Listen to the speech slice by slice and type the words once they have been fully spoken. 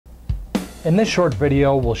In this short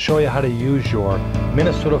video, we'll show you how to use your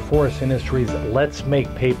Minnesota Forest Industries Let's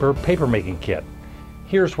Make Paper papermaking kit.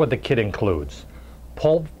 Here's what the kit includes: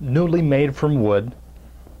 pulp newly made from wood,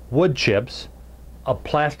 wood chips, a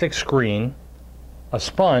plastic screen, a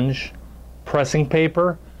sponge, pressing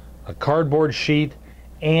paper, a cardboard sheet,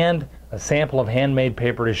 and a sample of handmade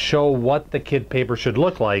paper to show what the kit paper should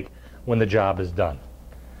look like when the job is done.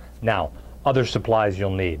 Now, other supplies you'll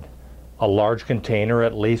need: a large container,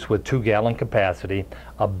 at least with 2-gallon capacity,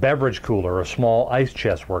 a beverage cooler or small ice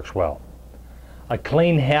chest works well, a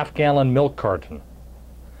clean half-gallon milk carton,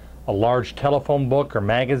 a large telephone book or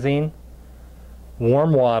magazine,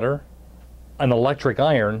 warm water, an electric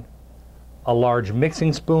iron, a large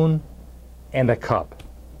mixing spoon, and a cup.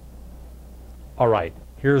 Alright,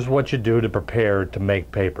 here's what you do to prepare to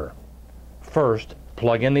make paper. First,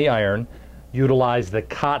 plug in the iron. Utilize the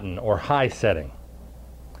cotton or high setting.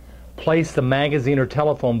 Place the magazine or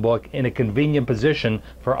telephone book in a convenient position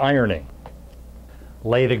for ironing.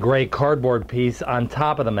 Lay the gray cardboard piece on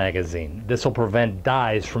top of the magazine. This will prevent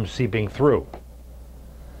dyes from seeping through.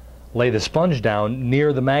 Lay the sponge down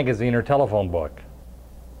near the magazine or telephone book.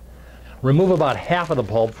 Remove about half of the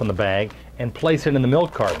pulp from the bag and place it in the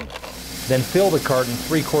milk carton. Then fill the carton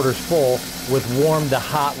 3/4 full with warm to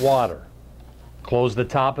hot water. Close the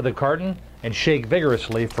top of the carton and shake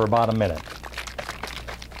vigorously for about a minute.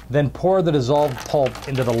 Then pour the dissolved pulp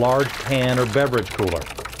into the large pan or beverage cooler.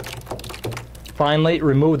 Finally,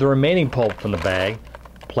 remove the remaining pulp from the bag,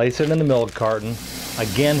 place it in the milk carton,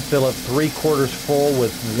 again fill it 3/4 full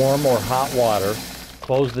with warm or hot water,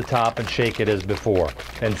 close the top and shake it as before,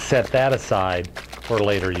 and set that aside for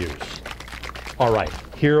later use. Alright,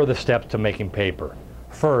 here are the steps to making paper.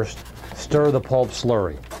 First, stir the pulp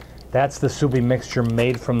slurry. That's the soupy mixture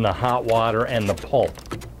made from the hot water and the pulp.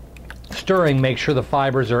 Stirring makes sure the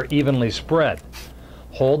fibers are evenly spread.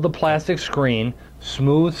 Hold the plastic screen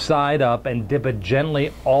smooth side up and dip it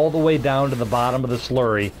gently all the way down to the bottom of the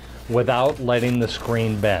slurry without letting the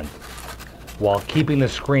screen bend. While keeping the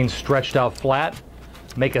screen stretched out flat,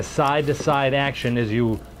 make a side-to-side action as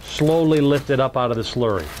you slowly lift it up out of the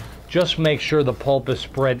slurry. Just make sure the pulp is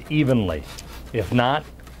spread evenly. If not,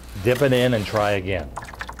 dip it in and try again.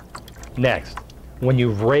 Next, when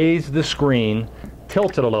you've raised the screen,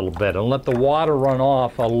 tilt it a little bit and let the water run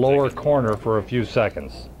off a lower corner for a few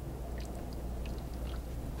seconds.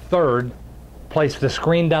 Third, place the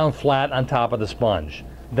screen down flat on top of the sponge.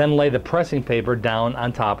 Then lay the pressing paper down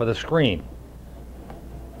on top of the screen.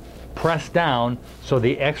 Press down so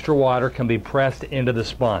the extra water can be pressed into the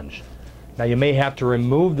sponge. Now you may have to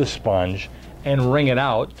remove the sponge and wring it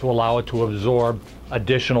out to allow it to absorb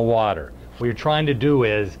additional water. What you're trying to do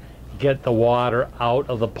is get the water out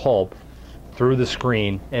of the pulp through the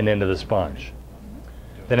screen and into the sponge.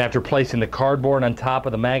 Then after placing the cardboard on top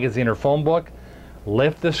of the magazine or phone book,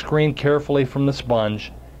 lift the screen carefully from the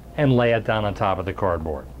sponge and lay it down on top of the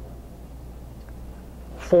cardboard.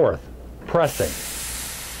 Fourth, pressing.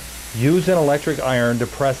 Use an electric iron to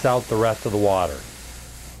press out the rest of the water.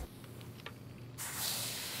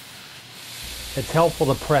 It's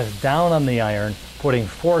helpful to press down on the iron, putting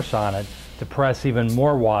force on it to press even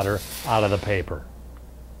more water out of the paper.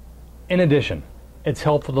 In addition, it's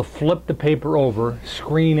helpful to flip the paper over,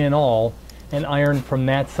 screen and all, and iron from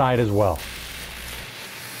that side as well.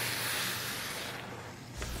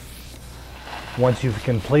 Once you've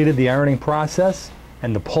completed the ironing process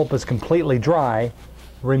and the pulp is completely dry,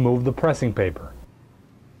 remove the pressing paper.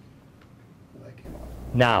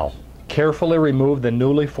 Now, carefully remove the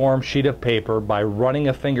newly formed sheet of paper by running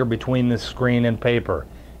a finger between the screen and paper.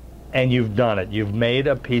 And you've done it. You've made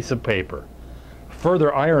a piece of paper.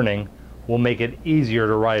 Further ironing will make it easier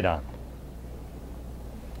to write on.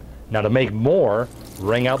 Now to make more,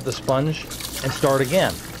 wring out the sponge and start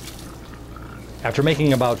again. After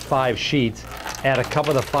making about 5 sheets, add a cup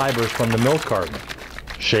of the fibers from the milk carton.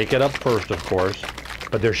 Shake it up first, of course,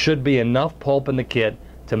 but there should be enough pulp in the kit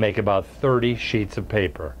to make about 30 sheets of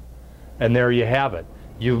paper. And there you have it.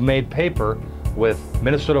 You've made paper with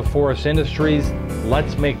Minnesota Forest Industries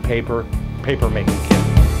Let's Make Paper papermaking kit.